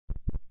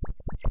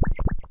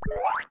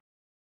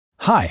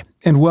Hi,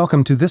 and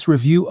welcome to this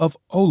review of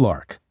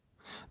Olark.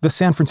 The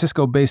San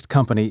Francisco-based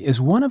company is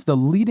one of the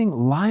leading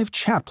live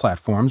chat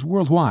platforms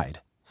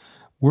worldwide.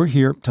 We're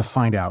here to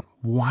find out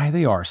why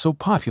they are so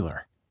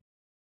popular.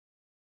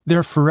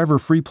 Their forever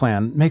free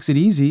plan makes it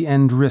easy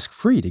and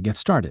risk-free to get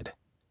started.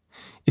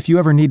 If you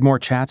ever need more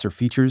chats or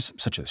features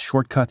such as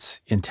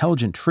shortcuts,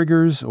 intelligent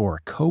triggers,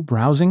 or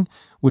co-browsing,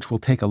 which we'll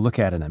take a look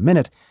at in a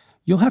minute,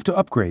 you'll have to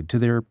upgrade to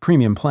their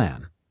premium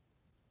plan.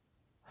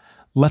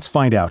 Let's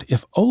find out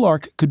if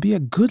Olark could be a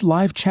good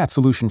live chat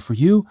solution for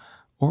you,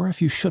 or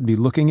if you should be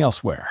looking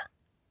elsewhere.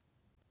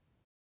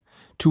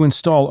 To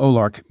install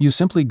Olark, you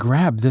simply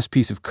grab this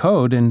piece of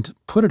code and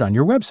put it on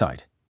your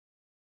website.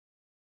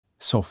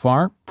 So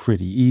far,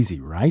 pretty easy,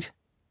 right?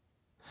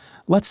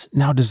 Let's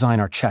now design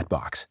our chat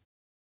box.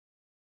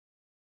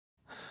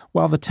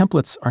 While the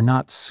templates are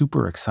not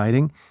super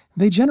exciting,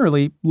 they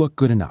generally look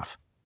good enough.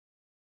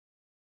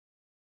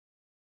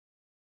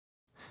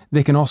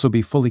 They can also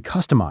be fully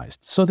customized,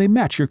 so they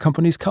match your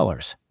company's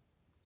colors.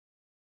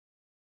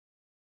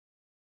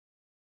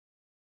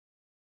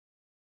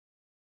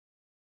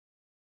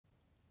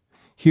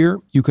 Here,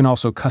 you can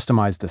also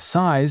customize the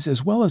size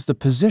as well as the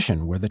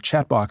position where the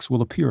chat box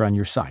will appear on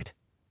your site.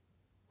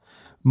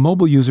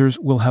 Mobile users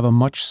will have a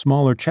much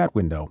smaller chat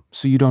window,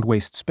 so you don't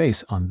waste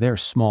space on their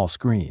small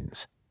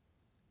screens.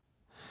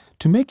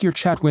 To make your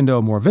chat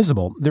window more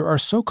visible, there are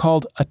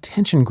so-called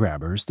attention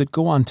grabbers that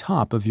go on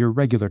top of your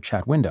regular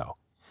chat window.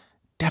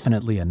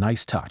 Definitely a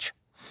nice touch.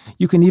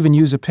 You can even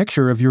use a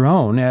picture of your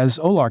own, as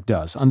Olark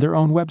does on their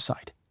own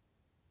website.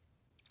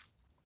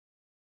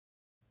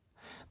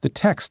 The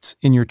texts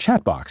in your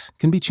chat box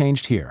can be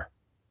changed here.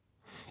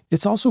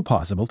 It's also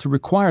possible to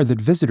require that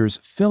visitors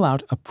fill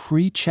out a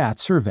pre-chat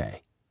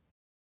survey.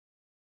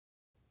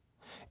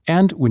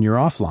 And when you're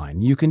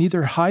offline, you can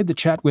either hide the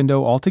chat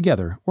window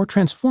altogether or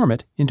transform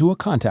it into a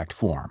contact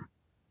form.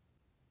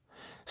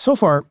 So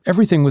far,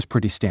 everything was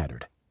pretty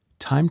standard.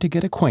 Time to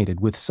get acquainted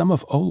with some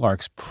of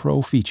Olark's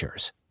pro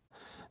features.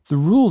 The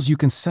rules you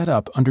can set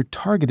up under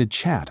targeted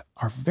chat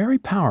are very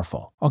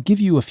powerful. I'll give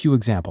you a few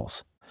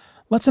examples.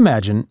 Let's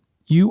imagine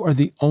you are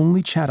the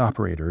only chat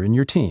operator in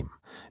your team.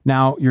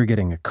 Now you're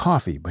getting a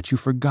coffee, but you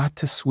forgot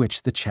to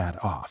switch the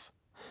chat off.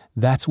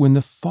 That's when the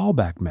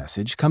fallback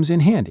message comes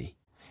in handy.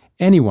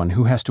 Anyone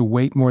who has to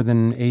wait more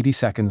than 80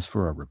 seconds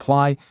for a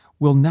reply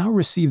will now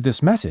receive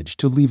this message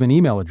to leave an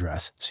email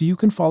address so you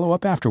can follow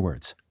up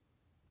afterwards.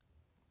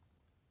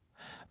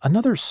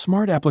 Another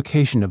smart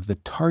application of the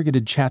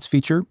targeted chats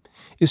feature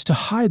is to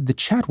hide the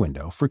chat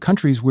window for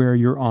countries where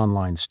your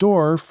online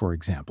store, for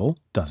example,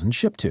 doesn't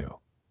ship to.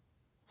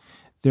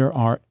 There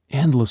are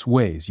endless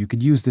ways you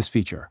could use this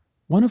feature,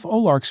 one of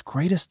Olark's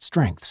greatest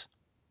strengths.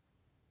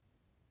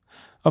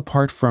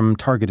 Apart from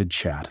targeted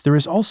chat, there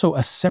is also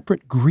a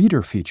separate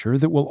greeter feature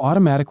that will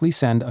automatically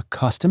send a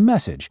custom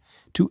message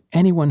to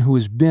anyone who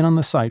has been on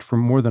the site for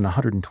more than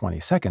 120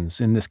 seconds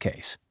in this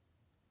case.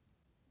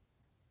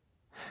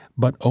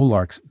 But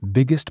Olark's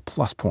biggest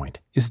plus point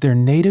is their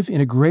native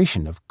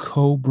integration of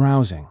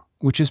co-browsing,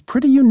 which is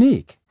pretty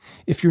unique.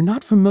 If you're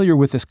not familiar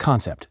with this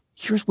concept,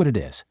 here's what it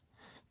is.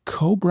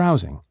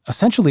 Co-browsing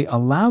essentially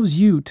allows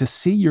you to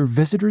see your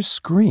visitor's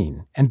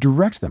screen and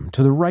direct them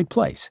to the right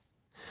place.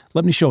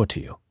 Let me show it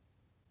to you.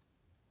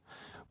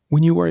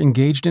 When you are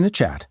engaged in a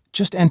chat,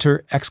 just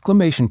enter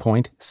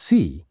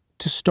 !C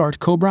to start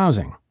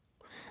co-browsing.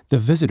 The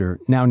visitor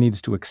now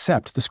needs to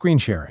accept the screen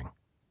sharing.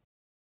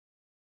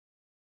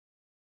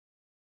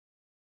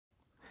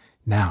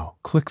 Now,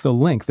 click the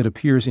link that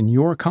appears in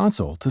your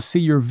console to see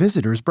your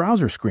visitor's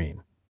browser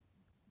screen.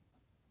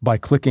 By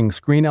clicking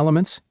screen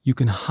elements, you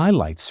can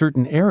highlight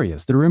certain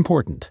areas that are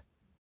important.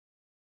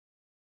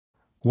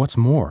 What's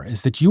more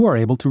is that you are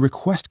able to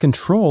request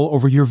control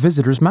over your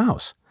visitor's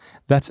mouse.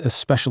 That's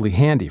especially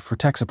handy for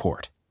tech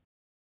support.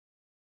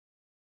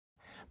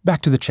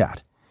 Back to the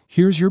chat.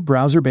 Here's your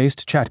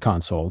browser-based chat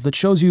console that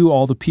shows you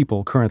all the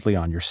people currently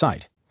on your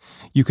site.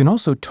 You can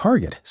also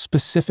target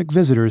specific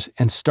visitors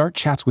and start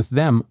chats with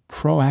them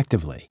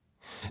proactively.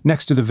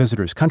 Next to the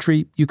visitor's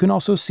country, you can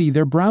also see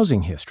their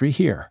browsing history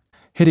here.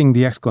 Hitting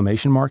the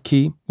exclamation mark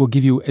key will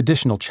give you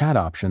additional chat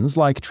options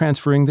like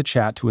transferring the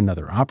chat to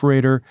another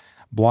operator,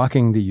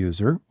 blocking the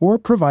user, or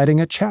providing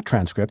a chat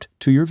transcript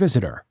to your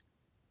visitor.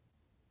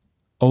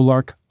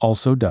 Olark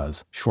also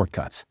does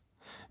shortcuts.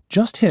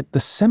 Just hit the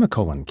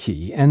semicolon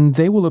key and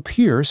they will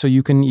appear so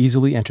you can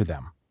easily enter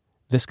them.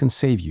 This can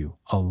save you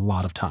a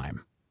lot of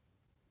time.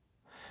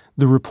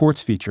 The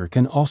reports feature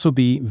can also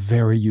be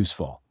very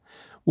useful.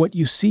 What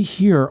you see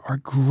here are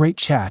great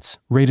chats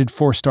rated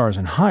 4 stars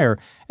and higher,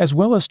 as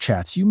well as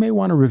chats you may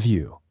want to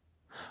review.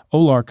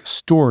 Olark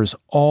stores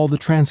all the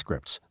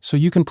transcripts, so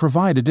you can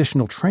provide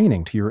additional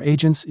training to your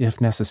agents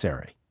if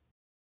necessary.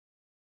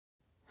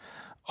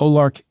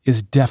 Olark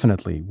is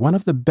definitely one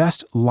of the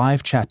best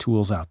live chat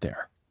tools out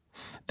there.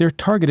 Their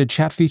targeted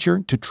chat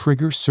feature to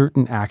trigger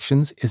certain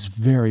actions is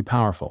very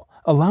powerful,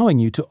 allowing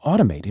you to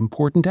automate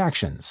important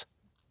actions.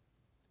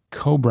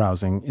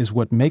 Co-browsing is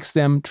what makes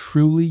them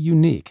truly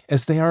unique,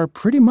 as they are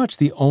pretty much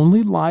the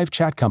only live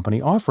chat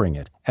company offering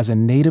it as a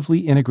natively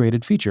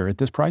integrated feature at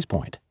this price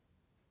point.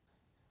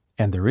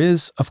 And there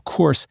is, of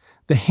course,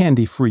 the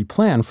handy free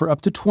plan for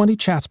up to 20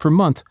 chats per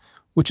month,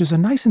 which is a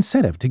nice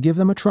incentive to give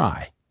them a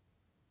try.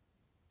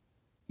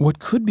 What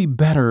could be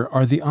better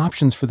are the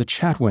options for the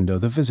chat window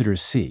the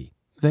visitors see.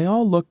 They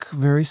all look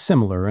very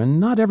similar, and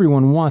not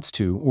everyone wants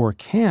to or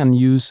can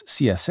use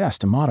CSS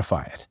to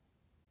modify it.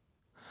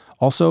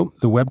 Also,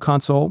 the web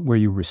console where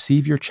you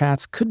receive your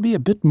chats could be a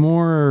bit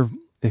more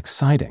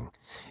exciting.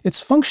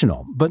 It's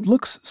functional, but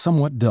looks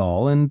somewhat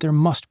dull, and there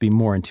must be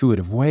more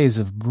intuitive ways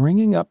of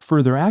bringing up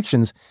further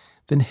actions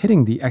than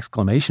hitting the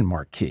exclamation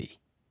mark key.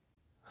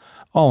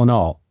 All in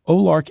all,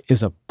 Olark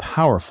is a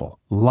powerful,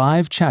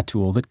 live chat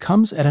tool that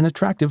comes at an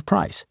attractive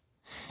price.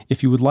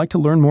 If you would like to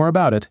learn more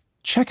about it,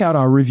 check out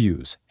our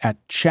reviews at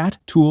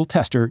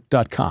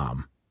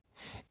chattooltester.com.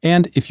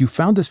 And if you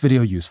found this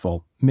video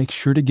useful, make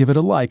sure to give it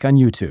a like on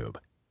YouTube.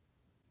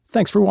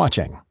 Thanks for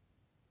watching.